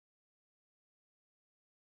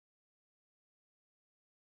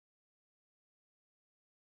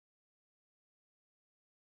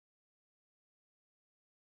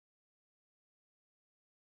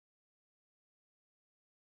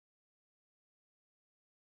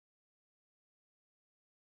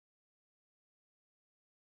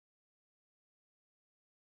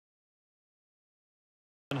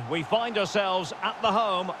we find ourselves at the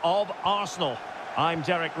home of Arsenal. I'm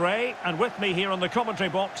Derek Ray, and with me here on the commentary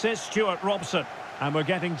box is Stuart Robson. And we're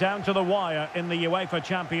getting down to the wire in the UEFA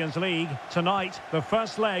Champions League. Tonight, the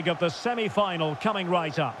first leg of the semi-final coming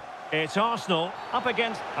right up. It's Arsenal up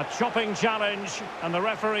against a chopping challenge, and the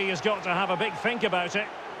referee has got to have a big think about it.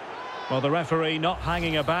 Well, the referee not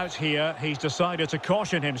hanging about here. He's decided to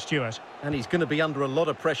caution him, Stuart. And he's going to be under a lot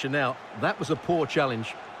of pressure now. That was a poor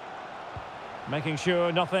challenge. Making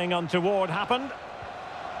sure nothing untoward happened.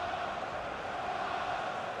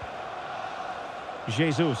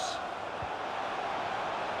 Jesus.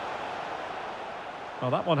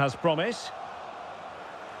 Well, that one has promise.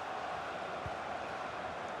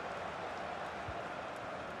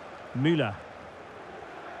 Müller.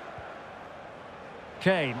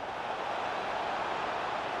 Kane.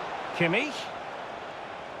 Kimmich.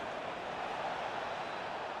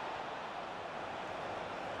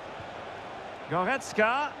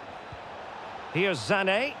 Goretzka. Here's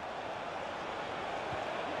Sané.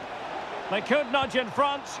 They could nudge in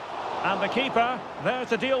front, and the keeper there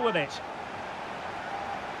to deal with it.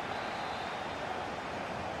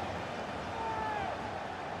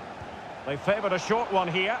 They favoured a short one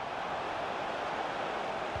here.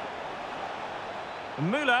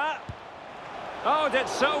 Müller. Oh, did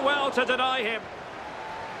so well to deny him.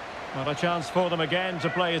 Not a chance for them again to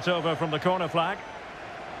play it over from the corner flag.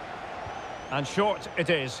 And short it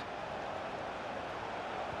is.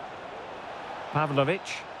 Pavlovic.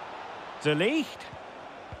 De Ligt.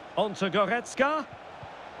 On to Goretzka.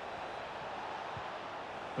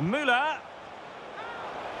 Müller.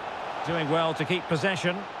 Doing well to keep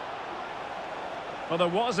possession. Well, there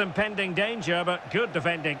was impending danger, but good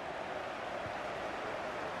defending.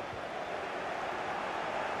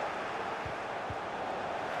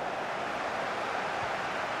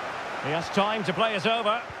 He has time to play it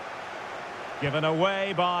over. Given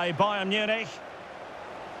away by Bayern Munich.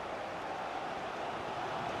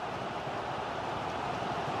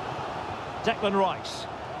 Declan Rice.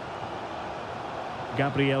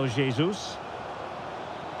 Gabriel Jesus.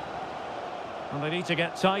 And they need to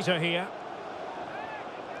get tighter here.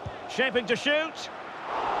 Shaping to shoot.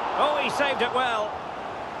 Oh, he saved it well.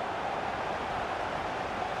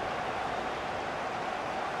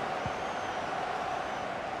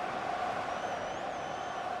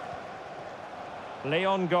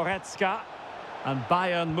 Leon Goretzka. And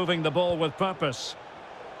Bayern moving the ball with purpose.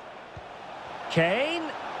 Kane.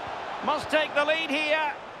 Must take the lead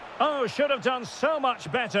here. Oh, should have done so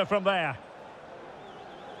much better from there.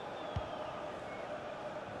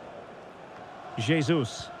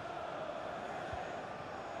 Jesus.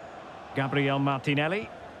 Gabriel Martinelli.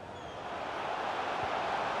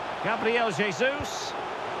 Gabriel Jesus.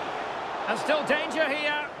 And still danger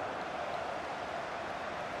here.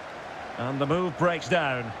 And the move breaks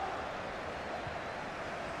down.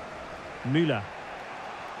 Müller.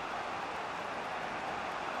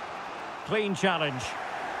 Clean challenge.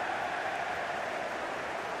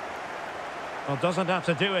 Well, doesn't have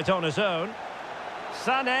to do it on his own.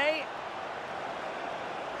 Sané.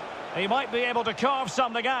 He might be able to carve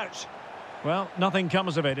something out. Well, nothing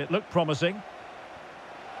comes of it. It looked promising.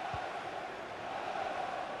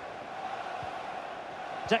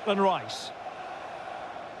 Declan Rice.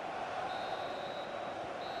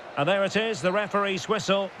 And there it is, the referee's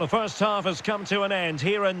whistle. The first half has come to an end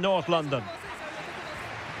here in North London.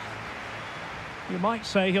 You might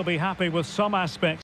say he'll be happy with some aspects.